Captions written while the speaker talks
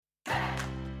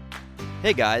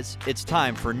Hey guys, it's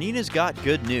time for Nina's Got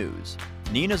Good News.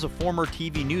 Nina's a former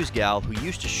TV news gal who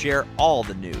used to share all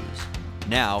the news.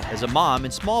 Now, as a mom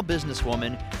and small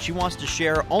businesswoman, she wants to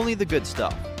share only the good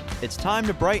stuff. It's time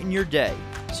to brighten your day.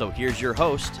 So here's your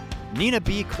host, Nina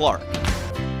B. Clark.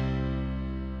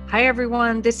 Hi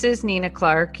everyone, this is Nina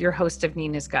Clark, your host of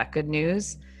Nina's Got Good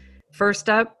News. First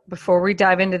up, before we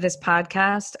dive into this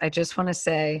podcast, I just want to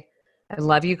say I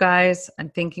love you guys. I'm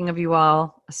thinking of you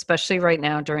all, especially right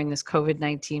now during this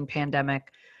COVID-19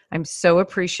 pandemic. I'm so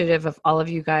appreciative of all of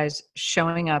you guys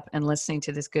showing up and listening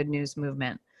to this good news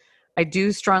movement. I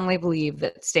do strongly believe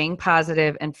that staying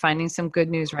positive and finding some good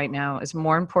news right now is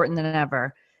more important than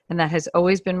ever, and that has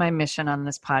always been my mission on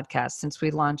this podcast since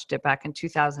we launched it back in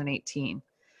 2018.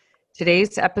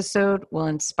 Today's episode will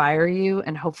inspire you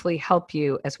and hopefully help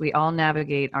you as we all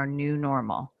navigate our new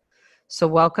normal. So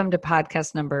welcome to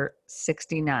podcast number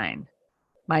 69.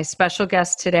 My special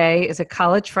guest today is a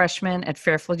college freshman at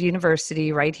Fairfield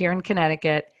University right here in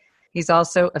Connecticut. He's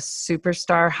also a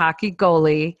superstar hockey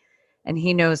goalie, and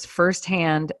he knows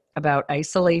firsthand about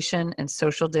isolation and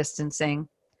social distancing.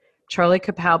 Charlie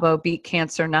Capalbo beat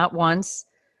cancer not once,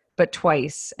 but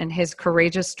twice, and his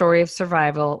courageous story of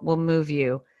survival will move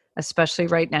you, especially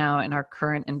right now in our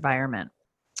current environment.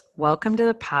 Welcome to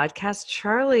the podcast,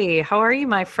 Charlie. How are you,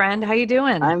 my friend? How you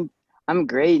doing? I'm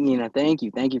great, Nina. Thank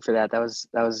you. Thank you for that. That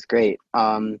was great.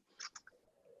 Thank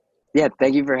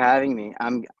you for having me.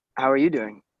 How are you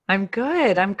doing? I'm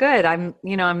good.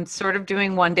 I'm sort of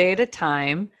doing one day at a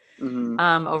time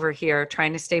over here,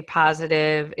 trying to stay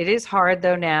positive. It is hard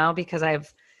though now because I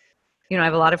have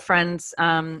a lot of friends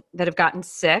that have gotten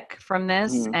sick from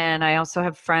this. And I also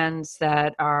have friends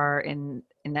that are in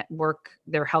that work,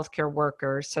 they're healthcare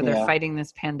workers. So they're fighting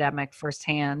this pandemic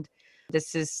firsthand.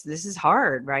 This is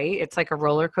hard, right? It's like a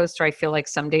roller coaster. I feel like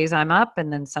some days I'm up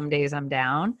and then some days I'm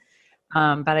down.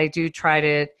 But I do try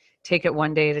to take it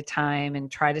one day at a time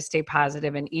and try to stay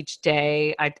positive. And each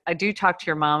day I do talk to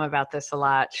your mom about this a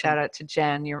lot. Shout out to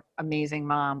Jen, your amazing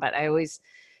mom. But I always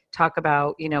talk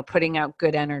about, putting out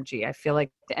good energy. I feel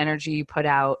like the energy you put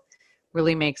out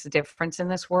really makes a difference in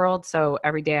this world. So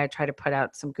every day I try to put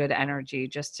out some good energy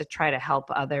just to try to help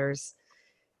others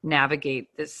navigate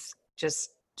this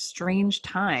just strange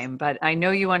time. But I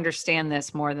know you understand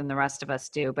this more than the rest of us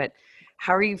do. But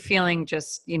how are you feeling?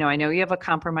 Just, I know you have a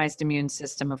compromised immune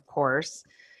system, of course,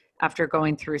 after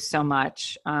going through so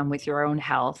much with your own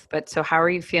health. But so how are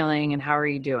you feeling and how are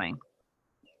you doing?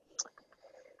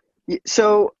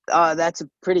 So that's a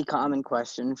pretty common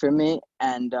question for me,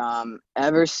 and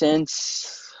ever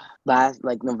since last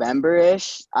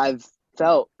November-ish, I've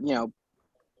felt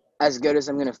as good as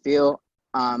I'm gonna feel.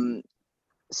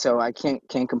 So I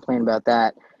can't complain about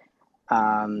that.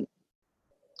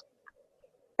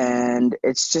 And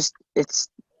it's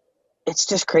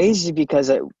just crazy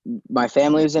because my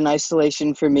family was in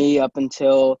isolation for me up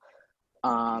until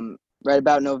right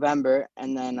about November,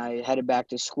 and then I headed back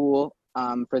to school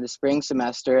for the spring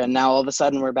semester, and now all of a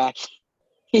sudden we're back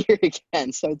here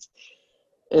again. So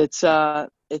it's kind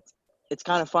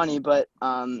of funny, but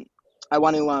I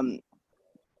want to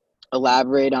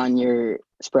elaborate on your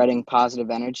spreading positive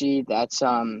energy. That's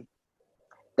one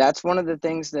of the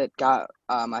things that got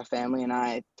my family and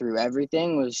I through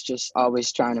everything, was just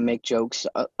always trying to make jokes,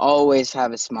 always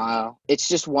have a smile. It's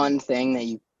just one thing that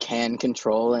you can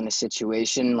control in a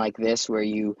situation like this where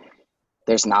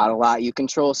there's not a lot you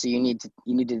control, so you need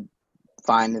to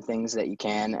find the things that you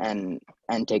can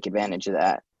and take advantage of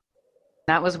that.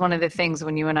 That was one of the things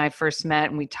when you and I first met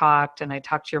and we talked, and I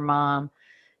talked to your mom,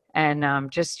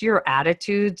 and just your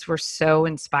attitudes were so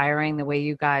inspiring. The way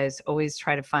you guys always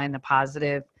try to find the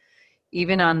positive,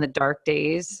 even on the dark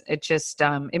days. It just,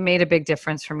 it made a big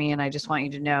difference for me. And I just want you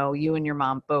to know, you and your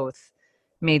mom both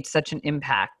made such an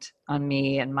impact on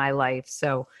me and my life.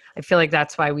 So I feel like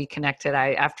that's why we connected.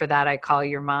 After that, I call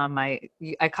your mom, I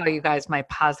call you guys my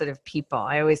positive people.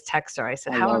 I always text her. I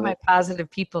said, how are my positive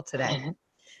people today?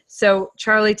 So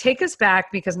Charlie, take us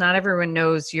back, because not everyone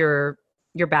knows your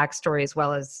backstory as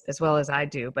well as I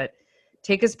do, but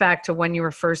take us back to when you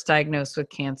were first diagnosed with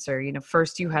cancer.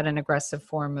 First you had an aggressive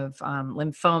form of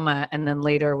lymphoma, and then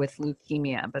later with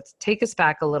leukemia. But take us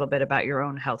back a little bit about your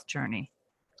own health journey.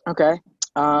 Okay.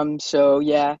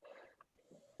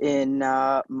 In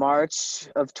March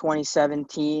of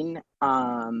 2017,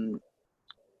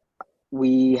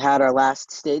 we had our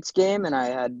last states game, and I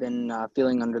had been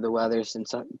feeling under the weather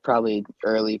since probably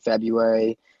early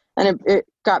February, and it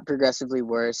got progressively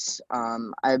worse.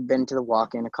 I've been to the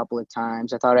walk-in a couple of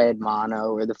times. I thought I had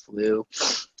mono or the flu,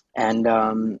 and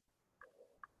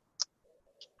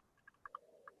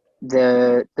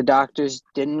The doctors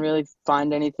didn't really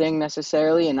find anything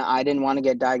necessarily, and I didn't want to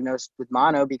get diagnosed with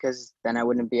mono because then I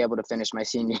wouldn't be able to finish my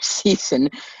senior season.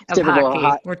 Of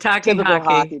hockey. We're talking Typical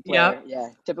hockey. hockey player. Yep. Yeah,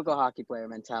 typical hockey player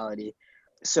mentality.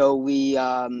 So we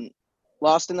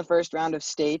lost in the first round of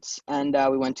states, and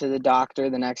we went to the doctor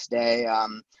the next day.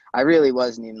 I really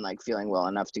wasn't even like feeling well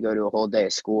enough to go to a whole day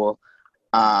of school.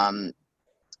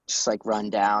 Just like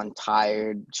run down,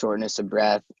 tired, shortness of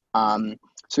breath.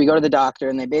 So we go to the doctor,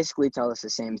 and they basically tell us the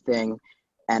same thing.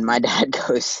 And my dad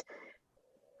goes,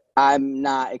 "I'm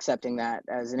not accepting that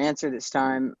as an answer this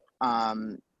time.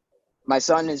 My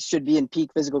son should be in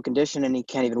peak physical condition, and he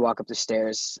can't even walk up the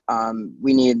stairs.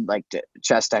 We need like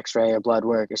chest X-ray or blood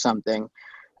work or something."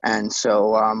 And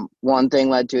so one thing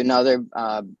led to another.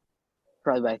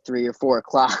 Probably by 3 or 4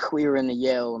 o'clock, we were in the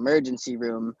Yale emergency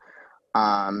room.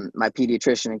 My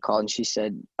pediatrician had called, and she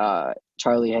said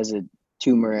Charlie has a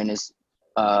tumor in his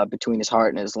between his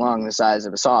heart and his lung, the size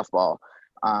of a softball.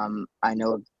 I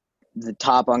know the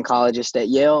top oncologist at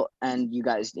Yale, and you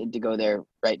guys need to go there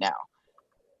right now.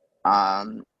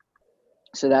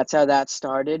 So that's how that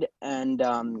started. And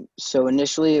so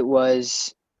initially it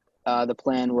was the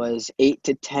plan was 8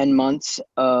 to 10 months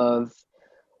of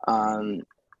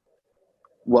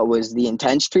what was the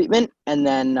intense treatment, and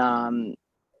then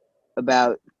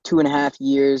about 2.5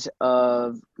 years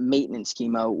of maintenance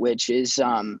chemo, which is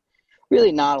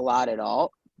really not a lot at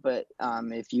all. But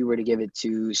if you were to give it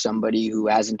to somebody who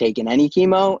hasn't taken any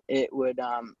chemo, it would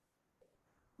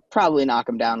probably knock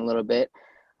them down a little bit.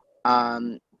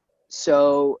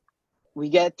 So we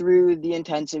get through the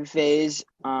intensive phase.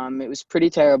 It was pretty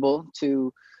terrible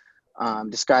to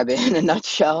describe it in a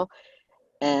nutshell.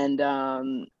 And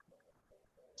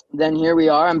then here we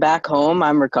are. I'm back home.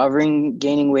 I'm recovering,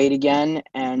 gaining weight again.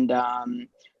 And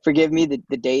forgive me,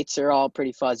 the dates are all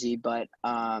pretty fuzzy, but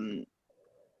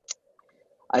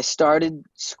I started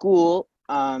school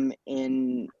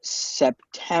in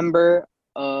September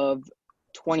of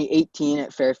 2018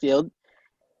 at Fairfield.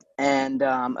 And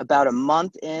about a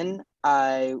month in,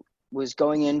 I was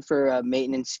going in for a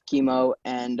maintenance chemo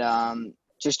and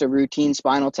just a routine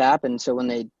spinal tap. And so when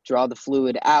they draw the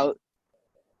fluid out,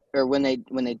 or when they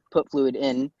put fluid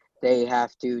in, they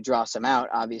have to draw some out,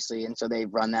 obviously. And so they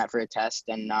run that for a test.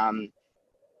 And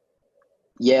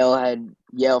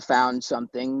Yale found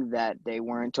something that they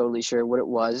weren't totally sure what it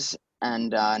was.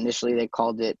 And initially they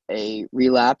called it a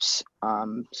relapse.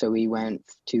 So we went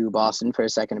to Boston for a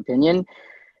second opinion.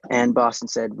 And Boston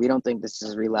said, "We don't think this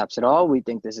is a relapse at all. We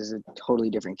think this is a totally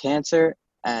different cancer."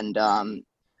 And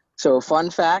so fun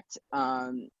fact,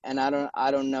 and I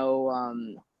don't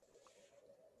know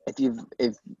if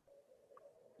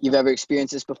you've ever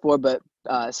experienced this before, but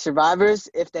survivors,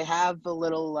 if they have a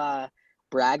little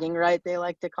bragging right, they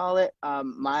like to call it.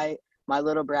 My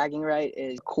little bragging right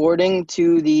is, according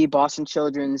to the Boston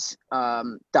Children's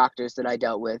doctors that I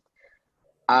dealt with,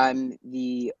 I'm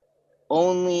the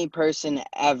only person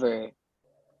ever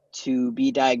to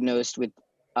be diagnosed with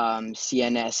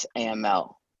CNS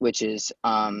AML, which is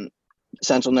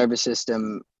central nervous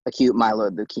system acute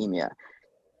myeloid leukemia.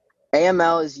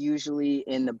 AML is usually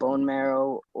in the bone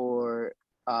marrow or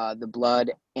the blood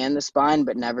and the spine,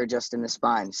 but never just in the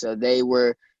spine. So they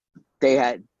were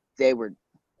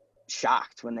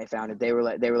shocked when they found it. They were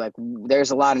like,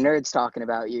 "There's a lot of nerds talking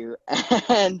about you,"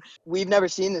 and we've never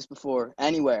seen this before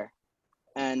anywhere.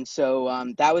 And so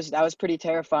that was pretty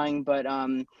terrifying, but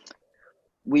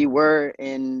we were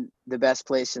in the best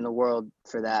place in the world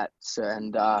for that. So,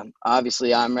 and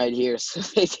obviously I'm right here, so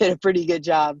they did a pretty good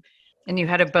job. And you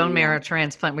had a bone marrow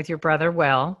transplant with your brother,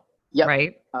 Will, yep.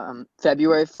 right?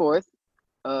 February 4th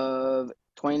of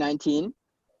 2019.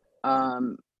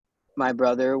 My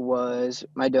brother was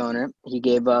my donor. He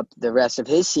gave up the rest of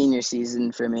his senior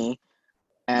season for me.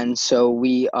 And so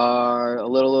we are a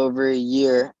little over a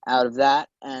year out of that.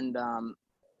 And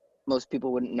most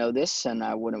people wouldn't know this, and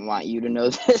I wouldn't want you to know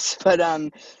this, but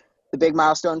the big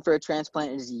milestone for a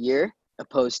transplant is a year,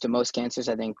 opposed to most cancers.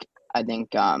 I think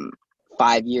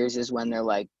 5 years is when they're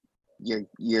like,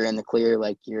 you're in the clear,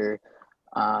 like you're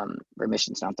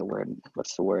remission's not the word.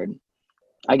 What's the word?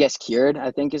 I guess cured,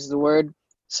 I think, is the word.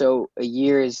 So a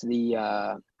year is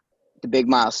the big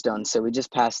milestone. So we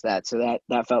just passed that. So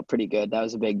that felt pretty good. That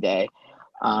was a big day.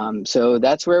 So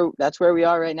that's where we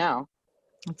are right now.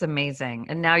 That's amazing.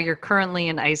 And now you're currently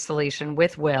in isolation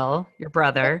with Will, your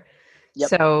brother. Yep.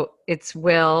 So it's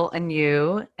Will and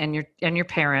you and your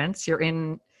parents.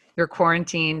 You're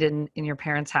quarantined in your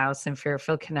parents' house in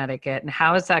Fairfield, Connecticut. And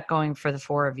how is that going for the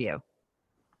four of you?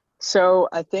 So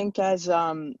I think, as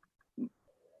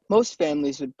most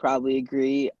families would probably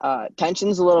agree,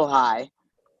 tension's a little high.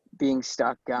 being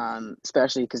stuck,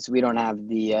 especially because we don't have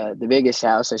the biggest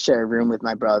house. I share a room with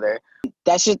my brother.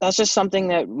 That's just something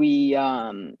that we,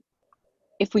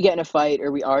 if we get in a fight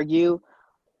or we argue,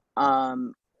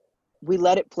 we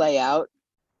let it play out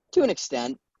to an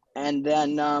extent, and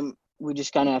then we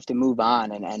just kind of have to move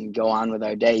on and go on with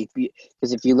our day.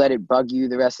 Because if you let it bug you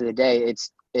the rest of the day,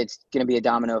 it's going to be a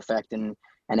domino effect, and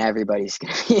everybody's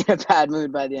going to be in a bad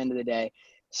mood by the end of the day.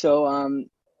 So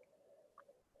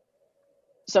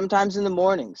sometimes in the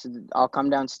mornings, I'll come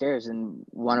downstairs and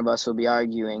one of us will be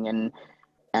arguing,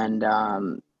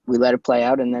 and we let it play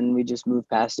out, and then we just move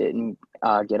past it and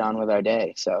get on with our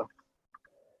day. So.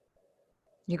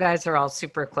 You guys are all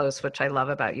super close, which I love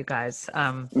about you guys.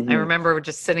 I Mm-hmm. remember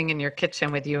just sitting in your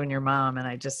kitchen with you and your mom, and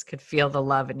I just could feel the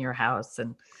love in your house,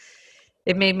 and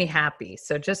it made me happy.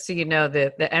 So just so you know,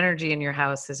 the energy in your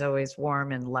house is always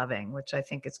warm and loving, which I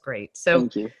think is great. So,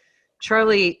 Thank you.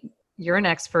 Charlie, you're an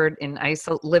expert in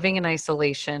living in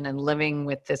isolation and living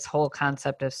with this whole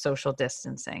concept of social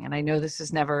distancing. And I know this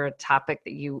is never a topic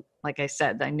that you, like I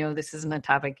said, I know this isn't a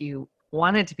topic you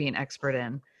wanted to be an expert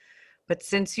in. But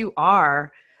since you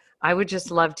are, I would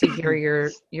just love to hear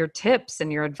your tips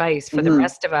and your advice for the Mm-hmm.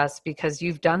 rest of us, because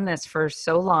you've done this for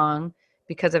so long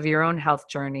because of your own health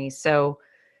journey. So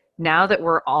now that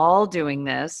we're all doing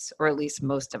this, or at least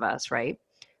most of us, right?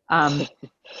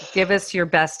 Give us your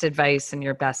best advice and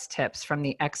your best tips from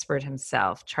the expert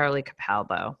himself, Charlie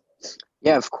Capalbo.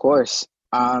 Yeah, of course.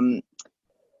 The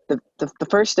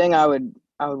first thing I would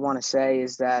want to say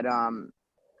is that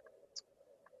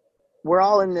we're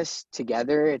all in this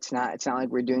together. It's not like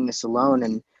we're doing this alone,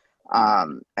 and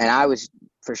I was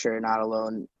for sure not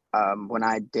alone when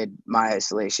I did my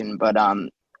isolation. But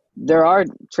there are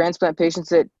transplant patients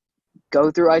that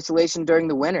go through isolation during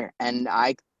the winter, and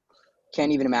I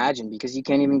can't even imagine, because you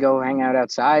can't even go hang out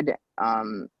outside.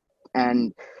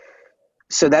 And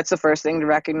so that's the first thing to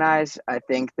recognize. I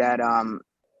think that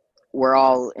we're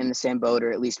all in the same boat,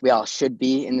 or at least we all should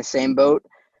be in the same boat.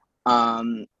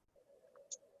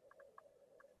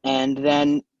 And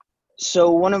then, so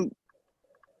one of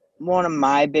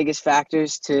my biggest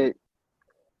factors to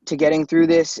getting through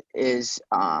this is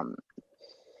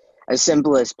as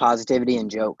simple as positivity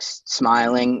and jokes,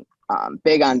 smiling,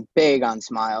 big on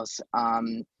smiles.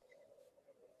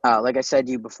 Like I said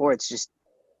to you before, it's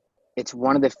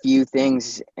one of the few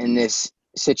things in this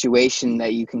situation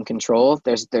that you can control.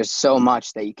 There's so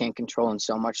much that you can't control, and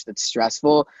so much that's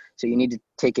stressful. So you need to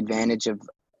take advantage of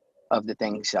the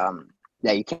things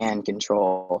that you can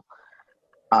control.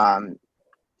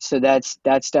 So that's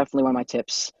definitely one of my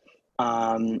tips.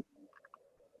 One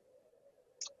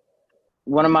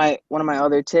of my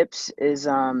other tips is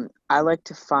I like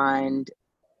to find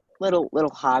little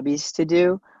hobbies to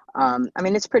do. I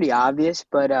mean, it's pretty obvious,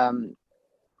 but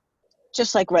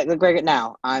just like right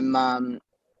now, I'm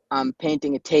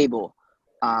painting a table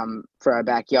for our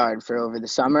backyard for over the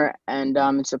summer, and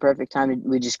it's the perfect time.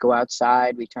 We just go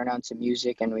outside, we turn on some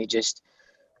music, and we just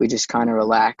kind of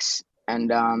relax.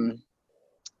 And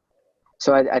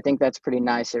so I think that's pretty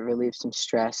nice. It relieves some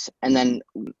stress. And then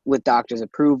with doctor's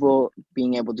approval,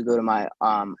 being able to go to my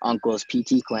uncle's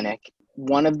PT clinic.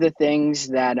 One of the things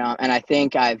that, and I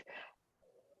think I've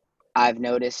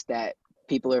noticed that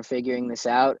people are figuring this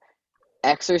out,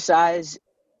 exercise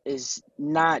is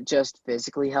not just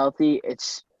physically healthy,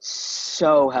 it's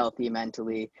so healthy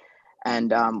mentally.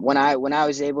 And when I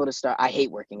was able to start, I hate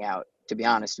working out, to be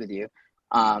honest with you.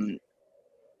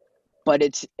 But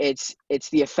it's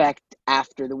the effect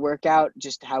after the workout,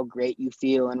 just how great you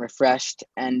feel and refreshed.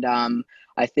 And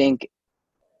I think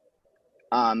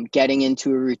getting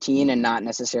into a routine, and not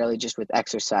necessarily just with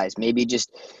exercise, maybe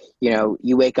just,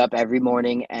 you wake up every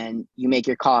morning and you make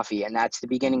your coffee, and that's the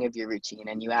beginning of your routine,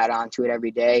 and you add on to it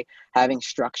every day. Having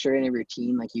structure in a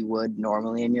routine like you would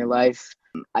normally in your life,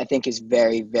 I think is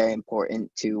very, very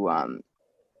important to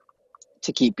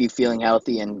keep you feeling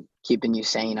healthy and keeping you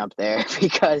sane up there.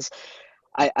 Because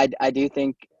I do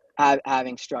think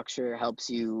having structure helps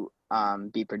you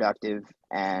be productive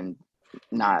and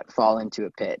not fall into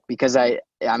a pit. Because I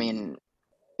mean,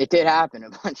 it did happen a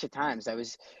bunch of times. I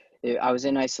was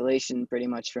in isolation pretty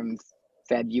much from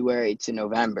February to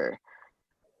November,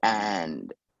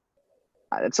 and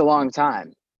that's a long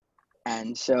time.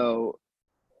 And so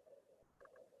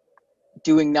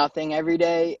doing nothing every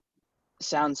day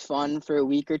sounds fun for a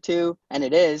week or two, and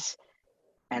it is,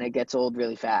 and it gets old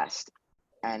really fast.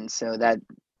 And so that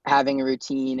having a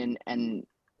routine and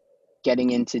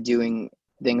getting into doing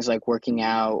things like working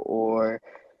out, or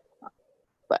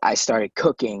I started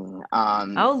cooking.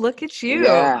 Oh, look at you.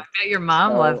 Yeah. I bet your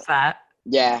mom So, loves that.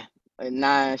 Yeah.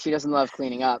 Nah, she doesn't love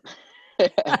cleaning up.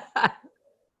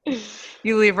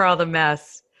 You leave her all the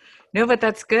mess. No, but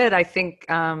that's good. I think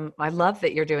I love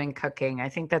that you're doing cooking. I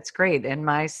think that's great. And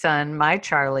my son, my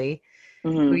Charlie,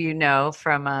 who Hmm. you know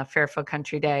from Fairfield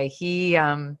Country Day, he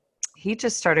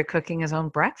just started cooking his own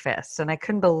breakfast, and I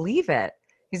couldn't believe it.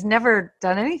 He's never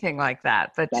done anything like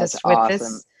that, but That's just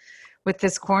awesome. with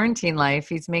this quarantine life,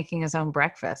 he's making his own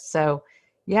breakfast. So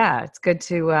yeah, it's good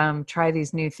to try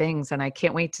these new things, and I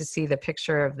can't wait to see the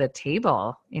picture of the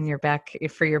table in your back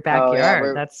for your Oh yeah,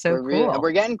 backyard. That's so we're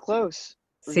cool. getting close.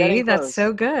 We're See, getting that's close.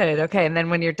 so good. Okay, and then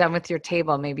when you're done with your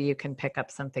table, maybe you can pick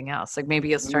up something else. Like maybe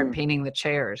you'll start Mm, painting the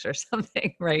chairs or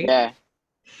something, right? yeah.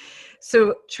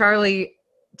 So, Charlie,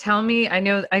 tell me, I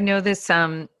know this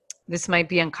might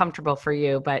be uncomfortable for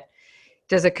you, but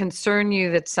does it concern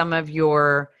you that some of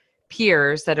your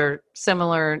peers that are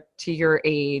similar to your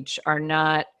age are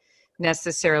not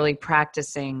necessarily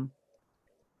practicing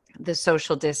the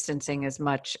social distancing as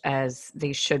much as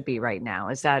they should be right now?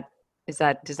 Is that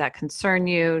does that concern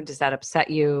you? Does that upset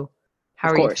you? How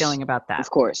Of are you course. feeling about that? Of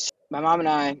course. My mom and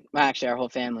I, well, actually our whole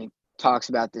family talks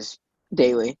about this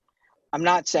daily. I'm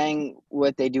not saying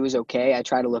what they do is okay. I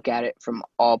try to look at it from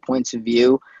all points of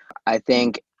view. I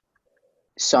think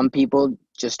some people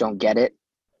just don't get it.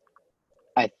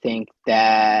 I think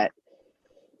that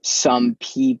some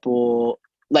people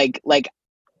like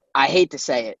I hate to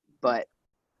say it, but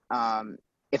um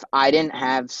if I didn't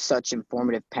have such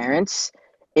informative parents,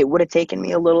 it would have taken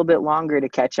me a little bit longer to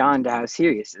catch on to how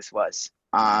serious this was.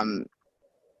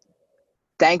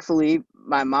 Thankfully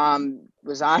my mom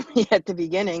was on me at the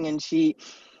beginning, and she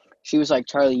was like,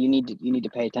 Charlie, you need to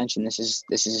pay attention. This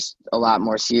is a lot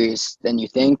more serious than you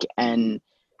think. And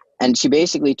she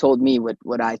basically told me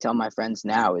what I tell my friends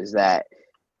now, is that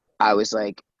I was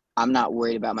like, I'm not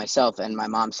worried about myself. And my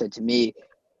mom said to me,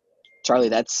 Charlie,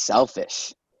 that's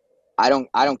selfish. I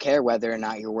don't care whether or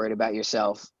not you're worried about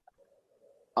yourself.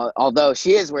 Although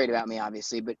she is worried about me,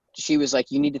 obviously, but she was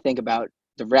like, you need to think about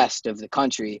the rest of the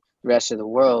country, the rest of the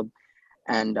world.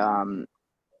 And um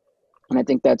and I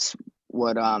think that's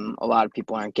what a lot of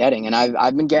people aren't getting. And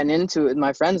I've been getting into it with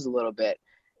my friends a little bit.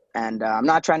 And I'm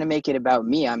not trying to make it about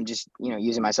me. I'm just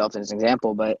using myself as an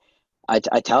example. But I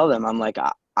tell them, I'm like,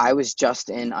 I was just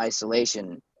in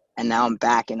isolation, and now I'm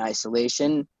back in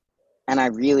isolation, and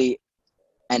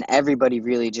everybody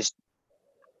really just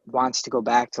wants to go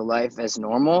back to life as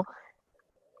normal.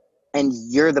 And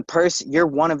you're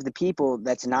one of the people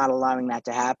that's not allowing that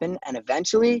to happen. And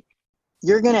eventually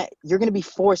you're gonna be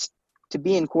forced to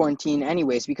be in quarantine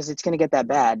anyways, because it's gonna get that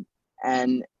bad.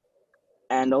 And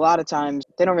a lot of times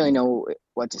they don't really know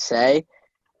what to say.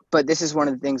 But this is one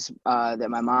of the things that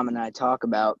my mom and I talk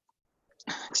about.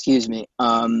 Excuse me.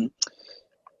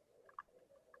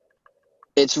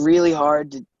 It's really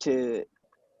hard to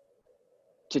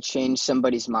change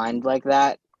somebody's mind like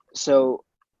that. So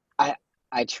I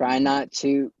I try not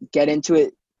to get into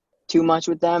it too much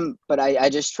with them, but I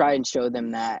just try and show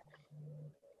them that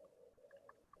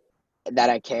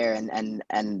I care, and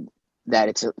that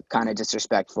it's kind of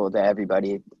disrespectful to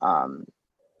everybody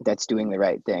that's doing the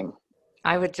right thing.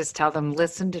 I would just tell them,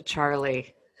 listen to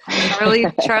Charlie.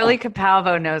 Charlie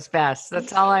Capalvo knows best.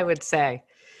 That's all I would say,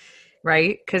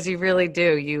 right? Because you really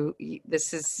do.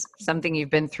 This is something you've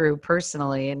been through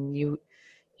personally, and you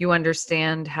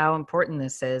understand how important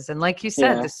this is. And like you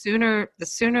said, Yeah. the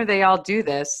sooner they all do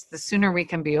this, the sooner we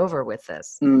can be over with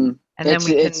this, Mm. and then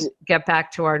we It's can get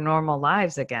back to our normal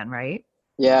lives again, right?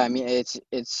 Yeah. I mean,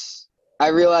 it's. I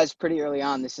realized pretty early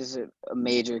on this is a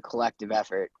major collective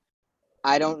effort.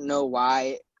 I don't know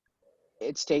why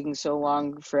it's taking so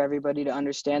long for everybody to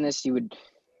understand this. You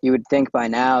would think by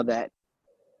now that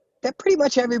pretty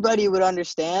much everybody would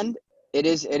understand. It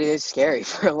is scary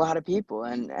for a lot of people.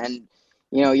 And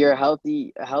you're a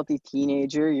healthy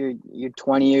teenager. You're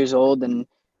 20 years old, and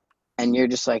you're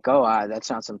just like, oh,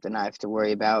 that's not something I have to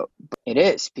worry about. But it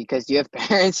is, because you have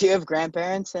parents, you have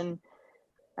grandparents, and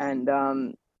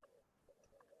um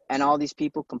and all these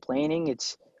people complaining.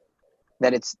 It's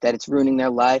ruining their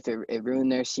life. It ruined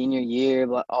their senior year,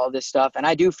 all this stuff. And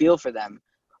I do feel for them,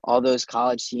 all those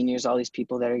college seniors, all these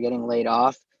people that are getting laid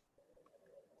off.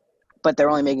 But they're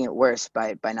only making it worse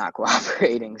by not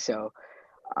cooperating. So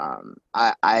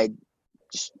I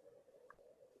just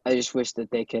I just wish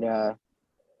that they could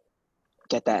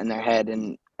get that in their head,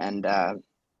 and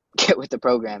get with the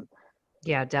program.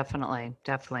 Yeah, definitely.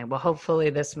 Definitely. Well, hopefully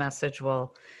this message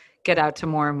will get out to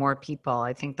more and more people.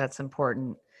 I think that's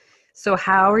important. So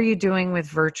how are you doing with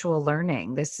virtual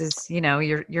learning? This is,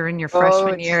 you're in your Oh,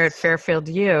 freshman year at Fairfield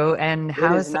U, and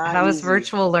it is not how is easy.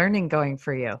 virtual learning going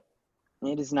for you?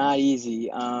 It is not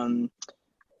easy.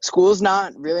 School's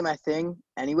not really my thing,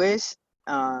 anyways.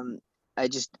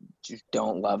 just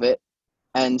don't love it.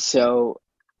 And so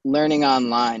learning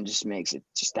online just makes it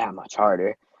just that much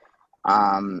harder.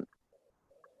 Um,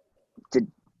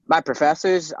 my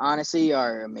professors honestly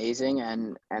are amazing,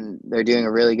 and they're doing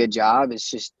a really good job. It's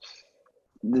just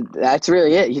that's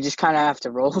really it. You just kind of have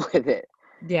to roll with it.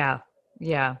 Yeah.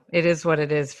 Yeah. It is what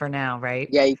it is for now, right?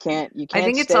 Yeah, you can't I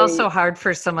think it's stay. also hard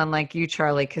for someone like you,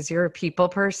 Charlie, because you're a people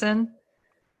person.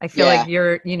 I feel like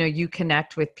Yeah. you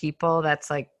connect with people. That's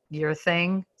like your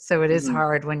thing. So it is Mhm.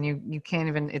 hard when you can't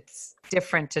even, it's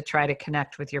different to try to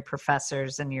connect with your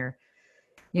professors and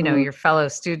Mhm. your fellow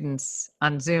students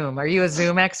on Zoom. Are you a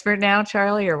Zoom expert now,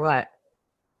 Charlie, or what?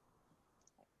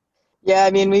 Yeah,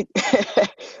 I mean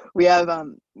we have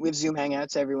Zoom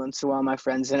hangouts every once in a while, my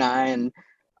friends and I, and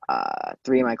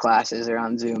 3 of my classes are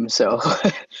on Zoom. So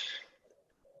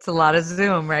It's a lot of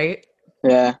Zoom, right?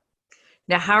 yeah,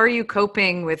 Now, how are you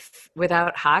coping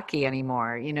without hockey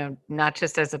anymore? Not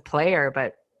just as a player,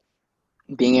 but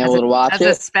being as able a to watch as a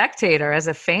it, spectator, as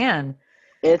a fan.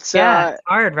 it's Yeah, it's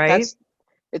hard, right? that's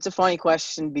it's a funny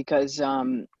question because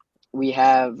we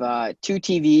have 2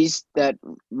 TVs that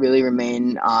really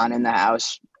remain on in the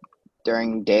house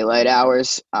during daylight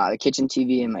hours. The kitchen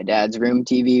TV and my dad's room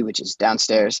TV, which is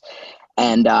downstairs.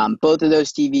 And both of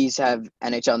those TVs have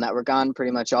NHL Network on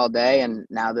pretty much all day, and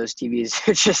now those TVs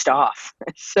are just off.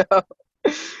 So,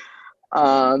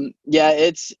 yeah,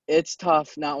 it's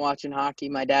tough not watching hockey.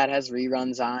 My dad has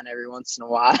reruns on every once in a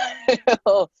while.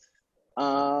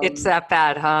 It's um, that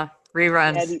bad, huh? yeah,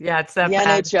 Reruns. Yeah, it's the that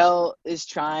bad. NHL is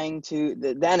trying to.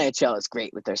 The NHL is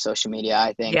great with their social media.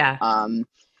 I think Yeah.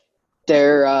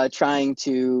 they're trying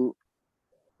to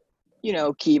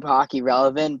keep hockey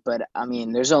relevant, but I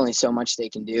mean, there's only so much they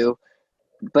can do.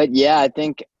 But yeah,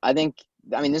 I mean,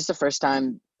 this is the first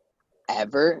time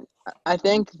ever, I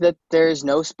think, that there's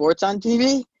no sports on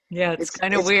TV. Yeah, it's It's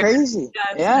kind of it's weird. crazy. Yeah,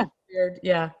 it's kind Yeah. of weird.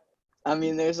 Yeah, I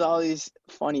mean, there's all these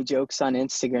funny jokes on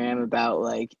Instagram about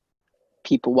like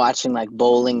people watching like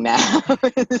bowling now.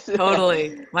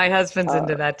 totally. My husband's uh,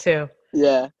 into that too.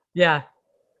 yeah. Yeah.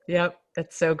 Yep.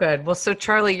 That's so good. Well, so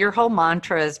Charlie, your whole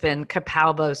mantra has been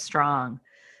Capalbo strong.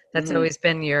 That's hmm always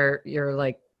been your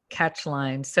like catch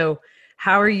line. So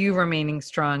how are you remaining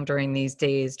strong during these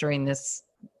days, during this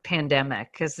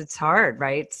pandemic? Because it's hard,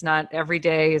 right? It's not every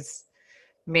day is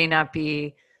may not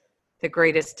be the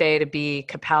greatest day to be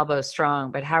Capalbo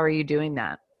strong, but how are you doing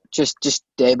that? Just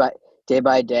day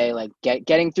by day, like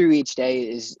getting through each day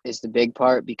is the big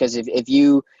part, because if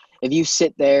you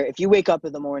sit there, if you wake up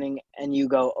in the morning and you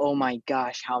go, oh my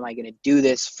gosh, how am I going to do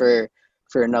this for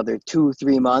another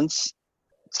 2-3 months,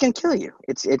 it's going to kill you.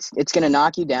 It's going to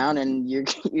knock you down, and you're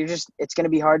just, it's going to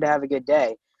be hard to have a good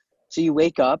day. So you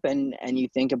wake up and you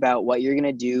think about what you're going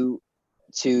to do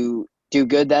to do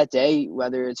good that day,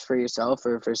 whether it's for yourself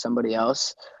or for somebody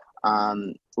else,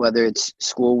 whether it's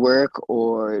schoolwork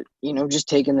or just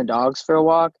taking the dogs for a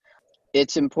walk.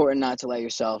 It's important not to let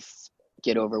yourself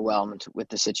get overwhelmed with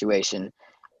the situation.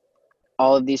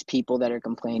 All of these people that are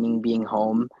complaining being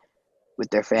home with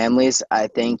their families, I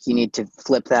think you need to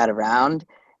flip that around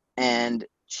and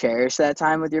cherish that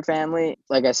time with your family.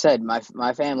 Like I said,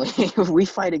 my family, we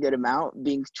fight a good amount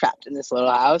being trapped in this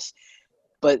little house,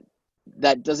 but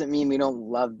that doesn't mean we don't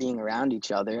love being around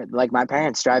each other. Like, my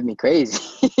parents drive me crazy.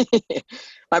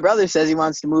 My brother says he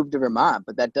wants to move to Vermont,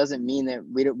 but that doesn't mean that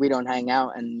we don't hang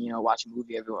out and watch a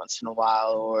movie every once in a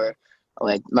while. Or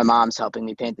like, my mom's helping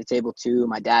me paint the table too.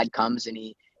 My dad comes and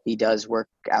he does work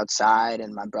outside,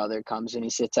 and my brother comes and he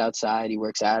sits outside. He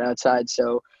works out outside.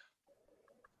 So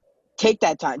take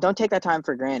that time. Don't take that time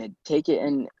for granted. Take it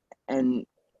and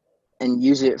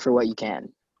use it for what you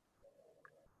can.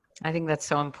 I think that's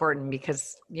so important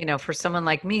because, for someone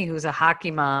like me who's a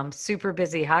hockey mom, super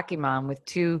busy hockey mom with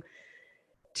two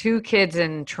kids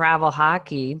in travel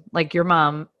hockey, like your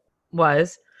mom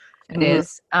was and Mhm.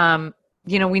 is,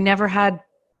 we never had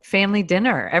family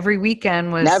dinner. Every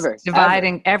weekend was Never, ever. divide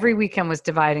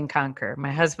and conquer.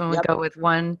 My husband would Yep. go with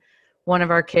one of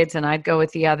our kids and I'd go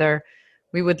with the other.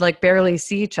 We would like barely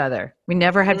see each other. We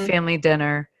never had Mhm. family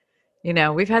dinner.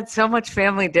 We've had so much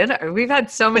family dinner. We've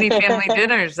had so many family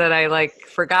dinners that I like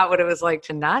forgot what it was like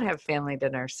to not have family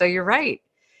dinner. So you're right.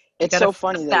 You It's got to so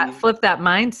funny that you, flip that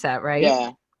mindset, right?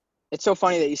 yeah, it's so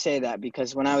funny that you say that,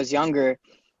 because when I was younger,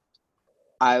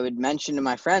 I would mention to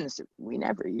my friends that we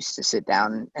never used to sit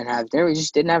down and have dinner. We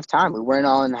just didn't have time. We weren't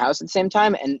all in the house at the same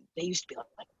time. And they used to be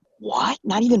like, what?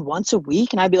 Not even once a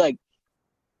week? And I'd be like,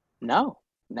 no,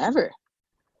 never.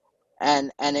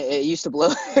 And it used to blow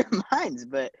their minds.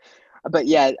 But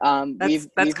yeah, That's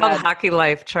we've called had, hockey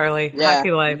life, Charlie. yeah,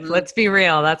 Hockey life. Let's be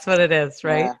real. That's what it is,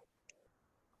 right?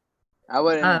 yeah.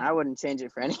 Uh, I wouldn't change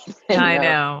it for anything. I No.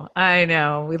 know. I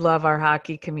know. We love our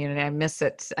hockey community. I miss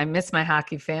it. I miss my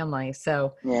hockey family.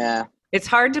 So Yeah. it's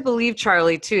hard to believe,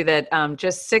 Charlie, too, that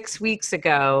just 6 weeks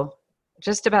ago,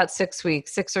 just about 6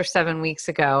 weeks, 6 or 7 weeks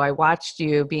ago, I watched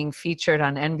you being featured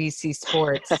on NBC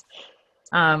Sports.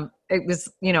 It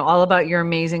was, all about your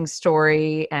amazing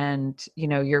story, and,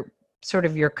 your sort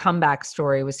of your comeback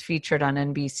story was featured on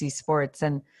NBC Sports.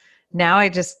 And now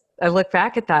I look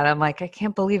back at that. I'm like, I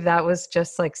can't believe that was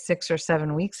just like 6 or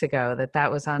 7 weeks ago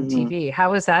that was on Hmm. TV.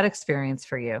 How was that experience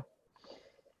for you?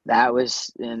 That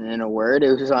was, in a word,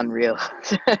 it was unreal.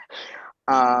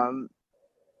 um,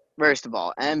 First of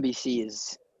all,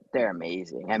 they're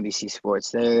amazing. NBC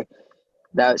Sports,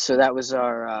 that was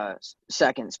our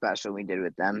second special we did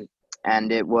with them, and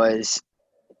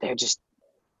they're just,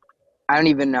 I don't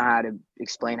even know how to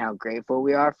explain how grateful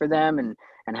we are for them, and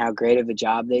how great of a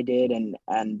job they did, and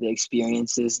the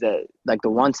experiences that, like, the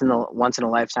once in a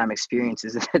lifetime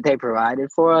experiences that they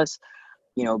provided for us.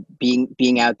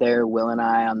 Being out there, Will and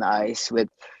I on the ice with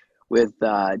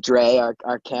Dre,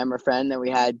 our camera friend that we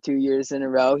had 2 years in a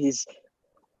row. He's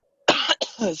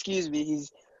excuse me,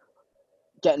 he's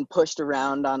getting pushed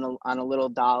around on a little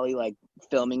dolly, like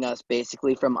filming us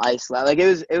basically from ice. Like,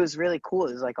 it was really cool.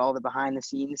 It was like all the behind the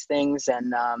scenes things,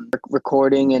 and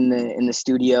recording in the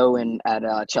studio and at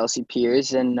Chelsea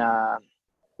Piers, and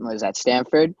what was that,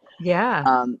 Stanford.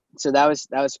 Yeah. So that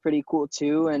was pretty cool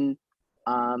too. And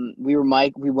we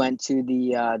went to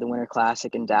the Winter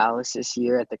Classic in Dallas this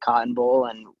year at the Cotton Bowl,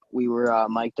 and we were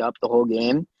mic'd up the whole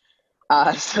game.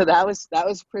 So that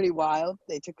was pretty wild.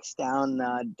 They took us down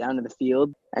to the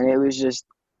field, and it was just,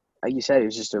 like you said, it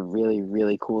was just a really,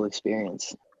 really cool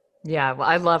experience. Yeah, well,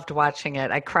 I loved watching it.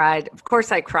 I cried. Of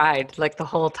course, I cried like the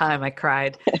whole time. I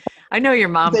cried. I know your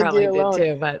I mom think probably you're did alone.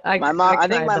 too, but My mom, I I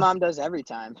think cried. my mom does every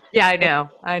time. Yeah, I know.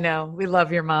 I know. We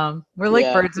love your mom. We're like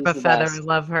Yeah, birds of she's a the feather. I best.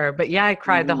 love her. But yeah, I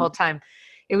cried the Hmm. whole time.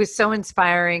 It was so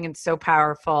inspiring and so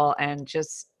powerful, and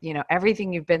just,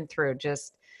 everything you've been through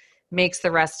just makes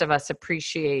the rest of us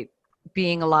appreciate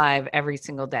being alive every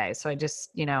single day. So I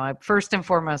just, first and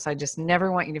foremost, I just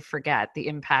never want you to forget the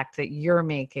impact that you're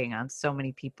making on so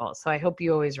many people. So I hope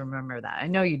you always remember that. I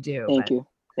know you do, Thank but you.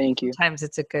 Thank you. sometimes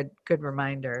it's a good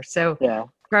reminder. So, Yeah.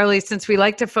 Charlie, since we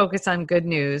like to focus on good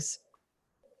news,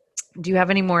 do you have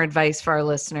any more advice for our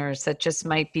listeners that just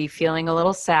might be feeling a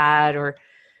little sad or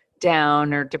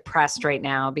down or depressed right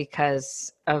now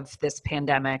because of this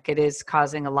pandemic? It is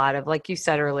causing a lot of, like you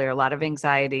said earlier, a lot of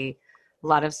anxiety, a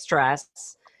lot of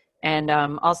stress. And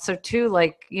also too,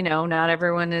 like, not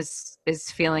everyone is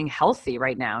feeling healthy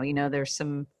right now. There's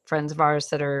some friends of ours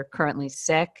that are currently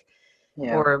sick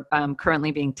Yeah. or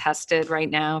currently being tested right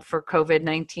now for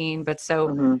COVID-19. But so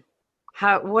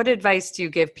Hmm. what advice do you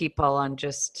give people on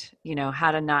just,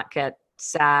 how to not get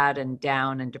sad and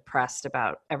down and depressed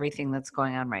about everything that's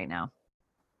going on right now?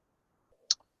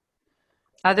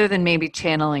 Other than maybe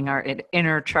channeling our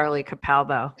inner Charlie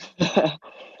Capalbo.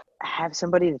 Have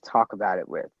somebody to talk about it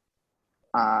with.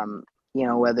 Um,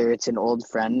 whether it's an old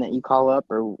friend that you call up,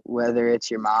 or whether it's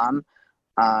your mom.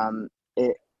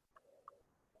 It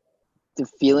The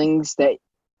feelings that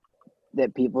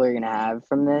people are gonna have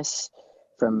from this,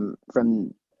 from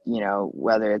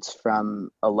whether it's from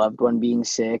a loved one being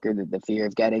sick, or the fear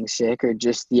of getting sick, or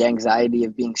just the anxiety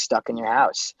of being stuck in your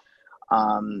house.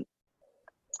 Um,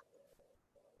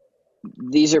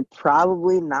 these are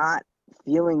probably not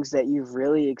feelings that you've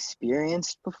really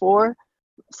experienced before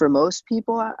for most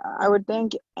people, I would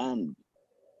think. And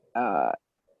uh,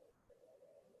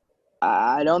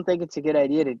 I don't think it's a good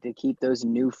idea to keep those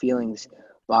new feelings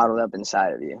bottled up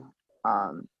inside of you.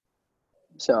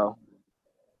 So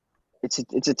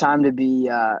it's a time to be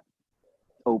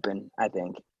open, I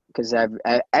think, because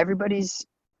everybody's,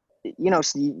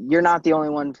 you're not the only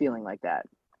one feeling like that.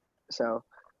 So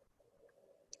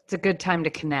It's a good time to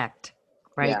connect,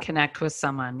 right? yeah. Connect with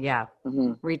someone. Yeah.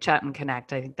 Hmm. Reach out and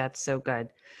connect. I think that's so good.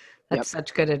 Yep. That's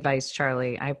such good advice,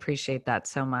 Charlie. I appreciate that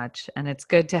so much. And it's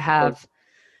good to have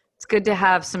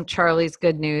some Charlie's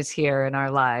good news here in our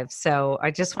lives. So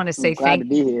I just want to I'm say glad to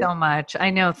thank you be here. so much. I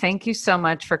know. Thank you so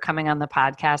much for coming on the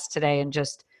podcast today and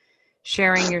just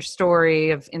sharing your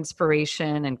story of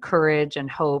inspiration and courage and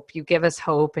hope. You give us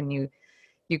hope, and you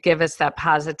give us that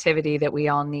positivity that we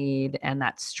all need and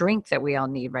that strength that we all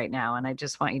need right now. And I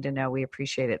just want you to know we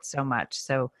appreciate it so much.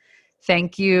 So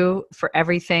thank you for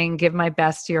everything. Give my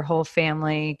best to your whole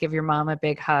family. Give your mom a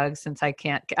big hug, since I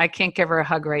can't give her a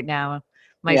hug right now Yeah,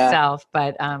 myself,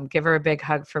 but give her a big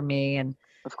hug for me. And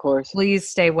of course. please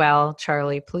stay well,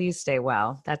 Charlie. Please stay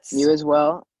well. That's You as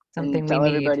well. And something we tell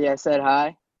need. everybody I said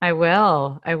hi. I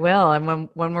will. And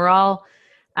when we're all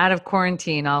out of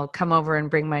quarantine, I'll come over and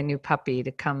bring my new puppy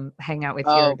to come hang out with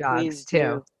your dogs please too.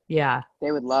 do. Yeah.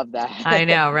 They would love that. I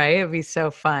know, right? It'd be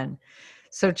so fun.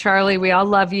 So Charlie, we all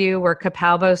love you. We're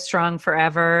Capalbo strong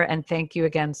forever. And thank you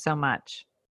again so much.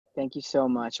 Thank you so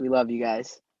much. We love you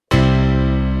guys.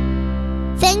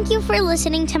 Thank you for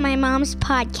listening to my mom's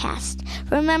podcast.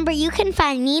 Remember, you can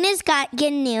find Nina's Got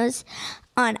Good News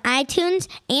on iTunes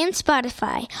and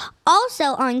Spotify, also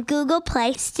on Google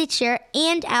Play, Stitcher,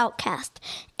 and Outcast.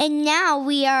 And now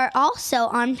we are also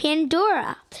on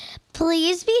Pandora.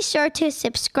 Please be sure to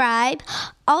subscribe.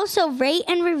 Also, rate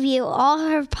and review all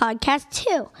her podcasts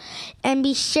too. And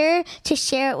be sure to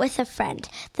share it with a friend.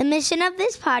 The mission of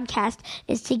this podcast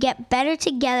is to get better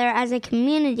together as a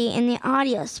community in the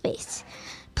audio space.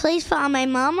 Please follow my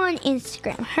mom on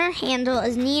Instagram. Her handle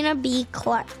is Nina B.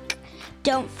 Clark.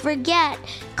 Don't forget,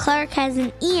 Clark has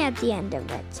an E at the end of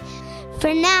it.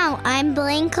 For now, I'm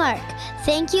Blaine Clark.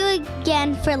 Thank you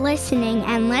again for listening,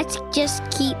 and let's just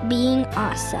keep being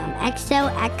awesome.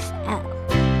 XOXO.